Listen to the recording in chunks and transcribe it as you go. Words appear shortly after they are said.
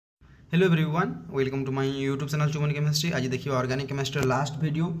Hello everyone, welcome to my YouTube channel चुमन chemistry. आज देखिए organic chemistry last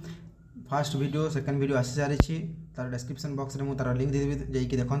video, first video second video आसी सारी तार description box में तार लिंक देदेवी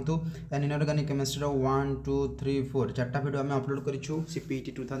जाइए देखूँ। एंड इनऑर्गेनिक केमिस्ट्री 1 2 3 4 चार्टा वीडियो आम अपलोड करूँ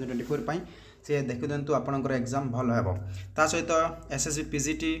CPET 2024 से देखी दिंतु आपंकर एग्जाम भल हे। ता सहित SSB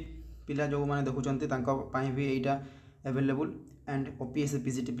PGT पिला जो मैंने देखुं भी यहाँ एवेलेबल एंड OPSc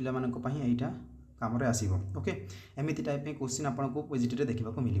PGT पिला यहाँ काम आसो। ओके, एमती टाइप में क्वेश्चन आपको पीजीटी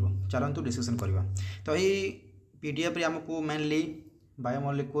देखा मिल। चलतु डिस्कसन करवा। तो ये PDF रे आमको mainly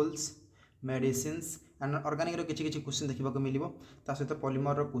biomolecules, medicines and organic किसी क्वेश्चन देखा मिल। ता सहित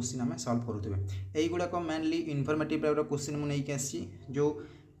पॉलीमर क्वेश्चन आम सॉल्व करुवे। युवाक मेनली इनफॉर्मेटिव टाइप क्वेश्चन मुझे आसी जो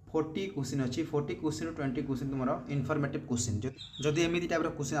 40 क्वेश्चन अच्छी 40 क्वेश्चन 20 क्वेश्चन तुम इनफॉर्मेटिव क्वेश्चन। जदि एमती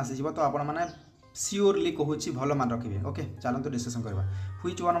टाइप क्वेश्चन आसीज तो आपण मैंने सियोरली कहूँ भल मान रखिए। ओके, चलते डिस्कसन करवा।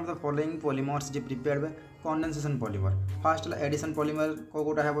 Which one of the following polymers J prepared by condensation polymer. First है एडिशन पॉलीमर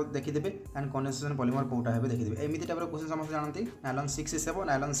कोटा है देखीदे एंड कंडेंसेशन पॉलीमर कोटा है देखीदे। एमती टाइप क्वेश्चन समस्त जानते नाइलॉन 6 हे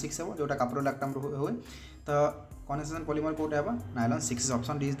नाइलॉन 6 हे जोटा कैप्रोलैक्टम हुए। तो कंडेंसेशन पॉलीमर कोटा है nylon 6।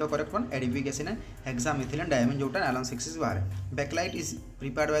 Option D is the correct one. Edification है हेक्सामिथिलीन डायमीन जोटा नाइलॉन 6 बाहर। Backlight is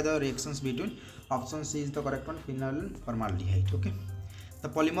prepared by the reactions between. Option C is the correct one, phenol formaldehyde. Okay, the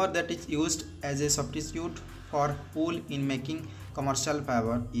polymer that is used as a substitute for wool in making commercial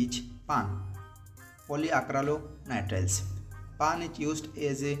fiber is PAN, polyacrylonitrile. PAN is used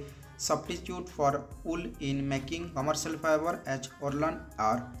as a substitute for wool in making commercial fiber as orlan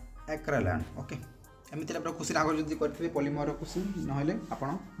or acrylan. Okay, एमती type question आगे जब करेंगे polymer question ना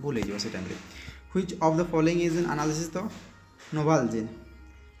आपड़ भूल हो time. Which of the following is an analysis the Novalgin.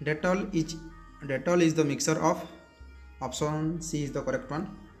 Dettol is the mixture of. Option C is the correct one.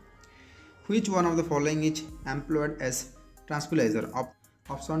 Which one of the following is employed as tranquilizer?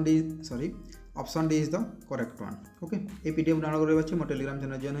 Option D is the correct one. Okay, ये PDF download करबा छै। मो Telegram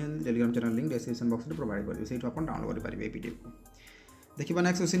channel join है। Telegram channel link description box में provide कर से अपन download कर पारे PDF को। देखिबा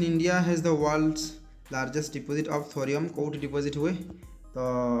next question, India has the world's largest deposit of thorium coat deposit हुए। तो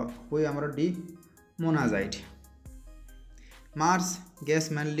हुए हमर D monazite. Marsh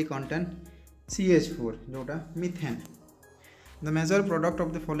gas mainly contain CH4 जोटा methane. The major product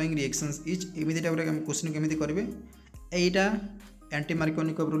of the following reactions is. एमती टाइप क्वेश्चन केमी करेंगे। यहाँ एंटी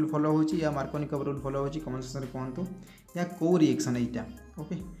मार्कोनिकव रूल फॉलो हो या मार्कोनिकव रूल फॉलो हो कमेंट सेक्शन में कहतु या कौ रिएक्शन यहाँ।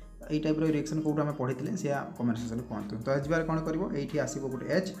 ओके, यही टाइप रिएक्शन कौट आम पढ़ी थे से कमेंट सेक्शन में कहतु। तो एच बार कौन कर ये आसो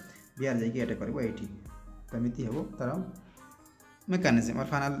गोटे एच बीआर जाइए कर ये। तो एमती हे तार मेकानिज्म और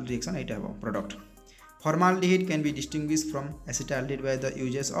फाइनल रिएक्शन यहाँ हे product. Formaldehyde can be distinguish from acetaldehyde by the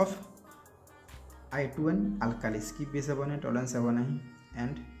uses of I2N alkalis की बेस हेब ना, टॉलरेंस हेब ना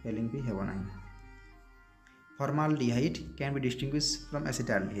एंड हेलिंग भी हेब ना। Formaldehyde can be distinguish from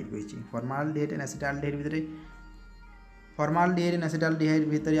acetaldehyde कही। फॉर्माल्डिहाइड एंड एसिटाल्डिहाइड भितर फॉर्माल्डिहाइड एंड एसिटाल्डिहाइड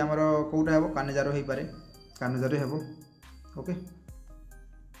भितर आमर कोटा हेब कानेजारो हो पारे, कानेजारो हेब। Okay,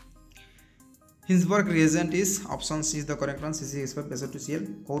 Hinsberg reagent is. Option C is the correct one. CC2Cl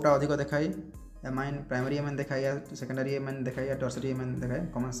Kota अधिक देखाए एमाइन प्राइमरी एमाइन देखाए सेकेंडरी एमाइन देखाए टर्सरी एमाइन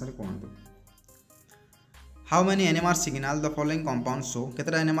देखाए कमेंट सेक्शन में कहतु। How many NMR signal the following compound show.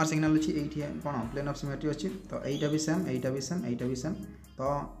 केतटा NMR signal अच्छी ये कौन प्लेन ऑफ सिमेट्री अच्छी। तो यहाँ भी सेम यहाँ भी सेम यहाँ भी सेम।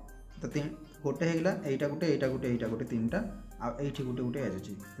 तो तीन गोटे होगा यहाँ गोटे यहाँ गोटे यहाँ गोटे तीन टा आठी गोटे गोटे एज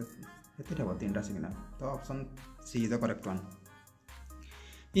अच्छी ये हम तीन टा सिग्नल। तो option C is the correct one.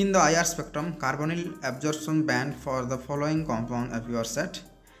 In the IR spectrum carbonyl absorption band for the following compound appear set.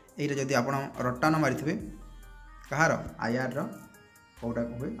 यहाँ जब आप रटान मारी कहार IR रोटा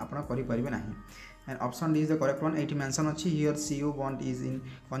हुए आप करें ना। And option D is the correct one. 80 mention अच्छी here CO bond is in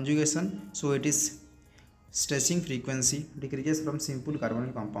conjugation, so it is stressing frequency decreases from simple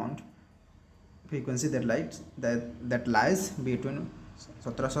carbonyl compound frequency that lies between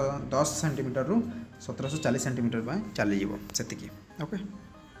 1710 cm ru 1740 cm by चली जीवो सेतिकी। Okay,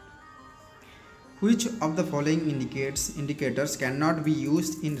 which of the following indicators cannot be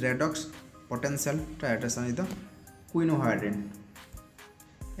used in redox potential titration is the quinohydrin।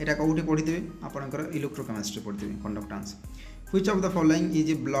 यहाँ कौटी पढ़ी थे आपंकर electrochemistry पढ़ी conductance. Which of the following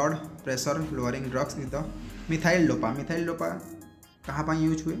is blood pressure lowering drugs is the methyl dopa. Methyl dopa कहाँ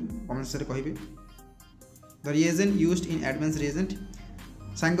use हुए comment से कहे। The reagent used in advance reagent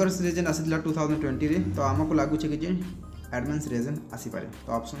सांगर्स reagent आसीला 2020 रे। तो आमको लगुच कि एडवांस रिएजेंट आसीपे।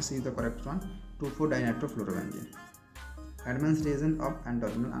 तो option C is the correct one, 2,4-डाइनाइट्रोफ्लोरोबेंजीन advance reagent of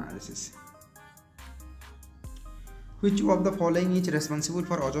एंडोर्मिनल analysis. Which of the following is responsible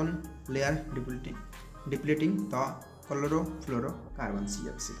for ozone layer depleting? The chlorofluorocarbon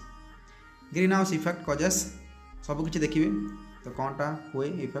CFC. Greenhouse effect causes सब किसी देखिए तो कौनटा हुए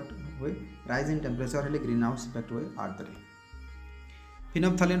इफेक्ट हुए राइज इन टेम्परेचर हेले green house effect हुए R3।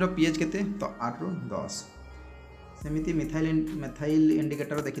 Phenolphthalein pH केते तो 8 ରୁ 10 सेमती मिथाइल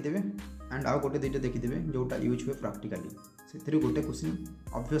इंडिकेटर देखिदेवे एंड आउ गोटे दुईटा देखिदेवे जोटा यूज हुए प्रैक्टिकली से गोटे question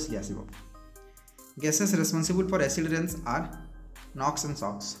obviously आसीबो gases responsible for acid rains are Knox and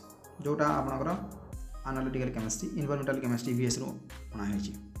socks जोटा आपनकर analytical chemistry environmental chemistry BS रो पढ़ा है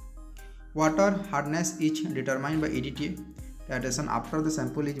water hardness is determined by EDT titration after the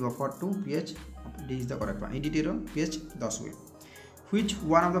sample is buffered to pH D is the correct one EDT row pH 10 हुए which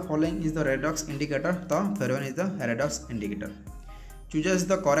one of the following is the redox indicator the ferron is the redox indicator chooses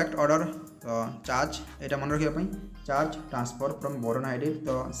the correct order charge eta मन रखिया पई charge transfer from boron iodide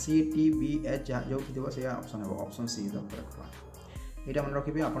तो CTBH जो दिबो से option है option see the correct one एटा मन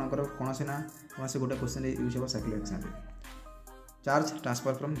रखिबे आपनकर कोनसे ना कोनसे गोटे क्वेश्चन यूज हो साइक्लिक एग्जाम रे charge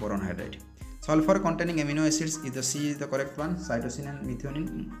transfer from boron iodide sulfur containing amino acids is the C is the correct one cytosine and methionine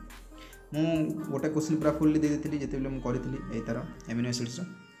मु गोटे क्वेश्चन पूरा फुल्ली दे देती जिते मुझे तार एमिनो एसिड्स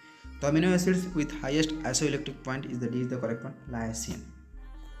तो amino acids with highest isoelectric point is the D is the correct one lysine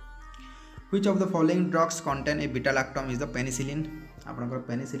which of the following drugs contain a beta lactam is the penicillin आपनकर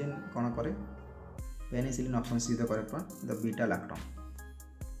penicillin कोन करे penicillin option see the correct one the beta lactam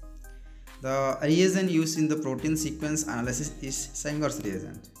the reagent used in the protein sequence analysis is सेंगर्स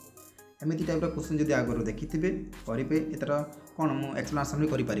reagent एमती type question जब आगुरी देखिथे करेंगे एतर कौन मुझे explanation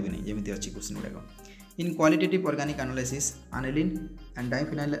भी करें जमी अच्छी question गुड़ाक in qualitative organic analysis aniline and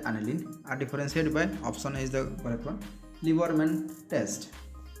diphenyl aniline are differentiated by option is the correct one Lieberman test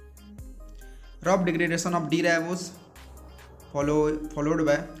rough degradation of D ribose followed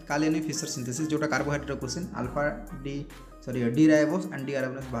by Kalini Fisher synthesis जोटा carbohydrate question alpha D ribose and D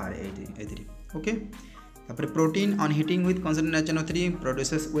RNS बाहर ए okay तापर protein on heating with concentration NO3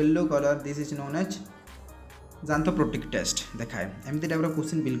 produces yellow colour this is known as जांथोप्रोटिक test देखाए एमती type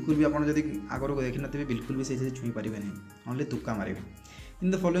question बिल्कुल भी आपड़ जब आगर को देखी नथिबे बिल्कुल भी से छुई पारे नहीं ओनली तुक्का मारे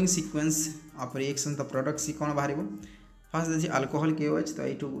in the following sequence of reaction the product सी कौन बाहर फास्ट देखिए अल्कोहल KOH तो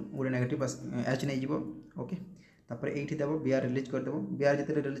यू गोटे नेगेटिव H नहीं जीवो ओके तापर ये देव बीआर रिलीज करदेव बीआर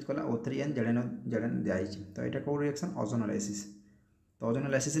जिते रिलीज कला O3N जेडेन जाइए तो यहाँ कौ रिएक्शन ओजोनोलाइसिस तो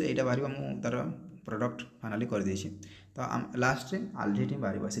ओजोनोलाइसिस यहाँ बाहर तार प्रोडक्ट फाइनाली कर देछि तो लास्ट रे अल्डिहाइड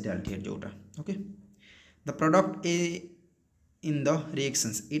बाहर एसिटाल्डिहाइड जोटा okay the product A in the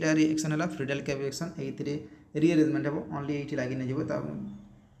reactions इटा रिएक्शन है फ्रीडेल कैप रिएक्शन ये रीअरेंजमेंट हे ओनली ये लगे नहीं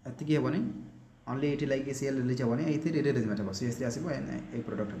एतिक हेनी ओनली ये लगे सीएल रिलीज हेनी ये रीअरेंजमेंट हे सीएस आसो ये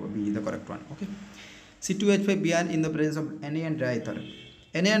product hey be the correct one okay C2H5 Br in the presence of Na and dry ether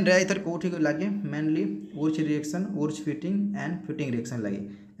Na and dry ether कौटी लगे mainly वुर्च reaction वुर्च fitting and fitting reaction लगे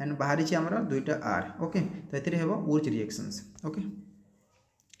and बाहरी आमर दुईटा R okay तो ये वुर्च reactions okay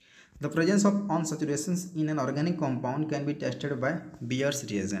The presence of unsaturations in an organic compound can be tested by Beer's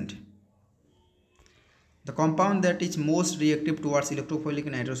reagent. The compound that is most reactive towards electrophilic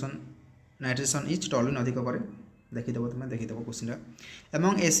nitration is toluene अधिक करे देखिदेव तुम देखिदेव question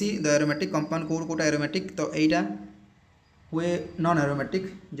among AC the aromatic compound Kota aromatic तो यहाँ हुए non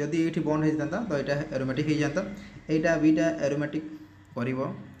aromatic जदि ये बंद हो जाता तो यहाँ एरोमेटिक हो जाता यहाँ बीटा एरोमेटिक कर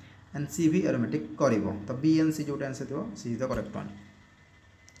एंड सी भी एरोमेटिक कर तो बी एंड सी जो आंसर थो सी is the correct one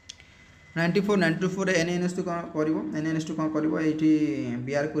 94 NaNH2 कौन कर NaNH2 कौन कर ये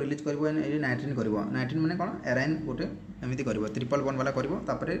बीआर को रिलीज कर नाइट्रिन कर नाइट्रिन मैंने कौन एराइन गोटे एमती कर ट्रिपल बन वाला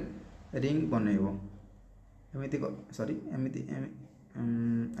कर रिंग बनइब एमती सॉरी एमती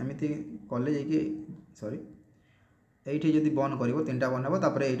एमती कले जाकि सॉरी ये जब बन कर तीन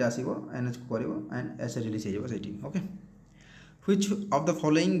बन हे ये आसो NH को कर एंड एस रिलीज हो okay which of the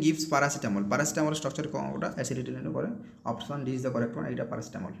following gives paracetamol structure कौन गोटा एसिडिटी करे option D is the correct one यहाँ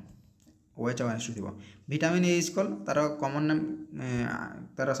पैरासिटामोल OH और NH2 थी विटामिन ए इज कल तार कॉमन नेम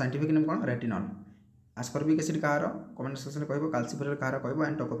तार साइंटिफिक नेम कौन रेटिनॉल आस्कॉर्बिक एसिड कहार कमेंट सेक्शन कह कैल्सिफेरल कहार कह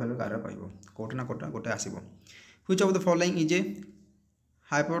एंड टोकोफेरल कहार कह कोटे ना कोटा गोटे आसो which of the following is a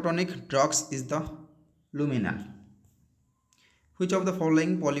hypotonic drugs is the लुमिनल which of the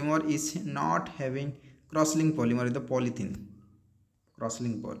following polymer is not having crosslink polymer is the polythene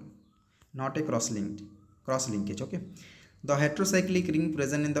crosslink not a cross linkage okay The heterocyclic ring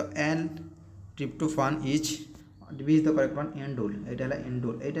present in the N-tryptophan is B is the correct one indole. It is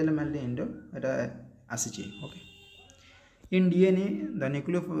indole. It is mainly indole. It is ACG. Okay. In DNA, the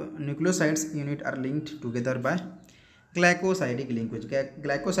nucleosides unit are linked together by glycosidic linkage.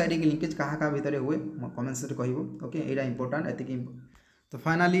 Glycosidic linkage कहाँ भीतर हुए comment से कहबो. Okay एटा important एतिक तो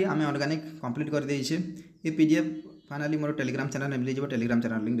finally आम organic complete कर देइछे ये PDF finally मोर Telegram channel मिल जाए Telegram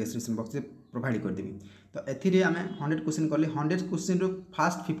channel link description box में प्रोवाइड कर देवी तो एथि आम 100 क्वेश्चन कले 100 question row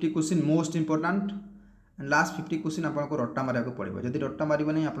fast 50 question most important and last 50 question आपको रट्टा मारा पड़ो जदि रट्टा मारे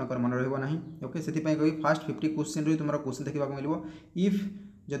नहीं आपंकर मन रहा ओके से कही फास्ट 50 क्वेश्चन रही तुम क्वेश्चन देखा मिले इफ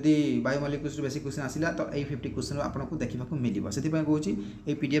जदि बायोमोलिक्यूल्स बेसी क्वेश्चन आसिला तो यही 50 क्वेश्चन आपको देखा मिले से कहूँ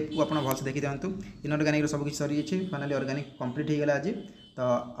ये पीडीएफ को आप भलसे देखी दिखाँ इनऑर्गेनिक सब किसी सरी फाइनाली ऑर्गेनिक कंप्लीट हो गला आज तो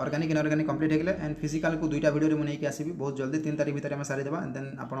ऑर्गेनिक इनऑर्गेनिक कंप्लीट हो गला एंड फिजिकल को दुईटा वीडियो मुझे नहीं आसबि बहुत जल्दी 3 तारीख भितर आम सारीदेवा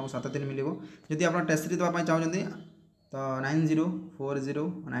देन आपको 7 दिन मिले जदि आप टेस्ट सीरीज देवाई चाहते तो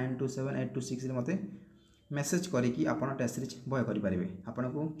 9040927826 मते मेसेज करके आप टेस्ट सीरीज बय करेंगे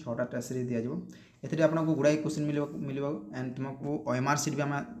आपको 6टा टेस्ट सीरीज दिज्व ए आपको गुड़ाई क्वेश्चन मिले एंड तुमको OMR सीट भी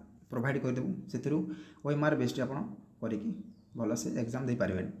आम प्रोवाइड करदेबू से OMR बेस्ड आप भलसे एग्जाम दे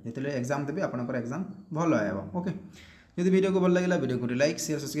पारे जो एग्जाम देवे आपंकर एग्जाम भल आएगा ओके जब वीडियो को भल लगे वीडियो को लाइक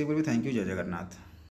शेयर सब्सक्राइब करेंगे थैंक यू जय जगन्नाथ।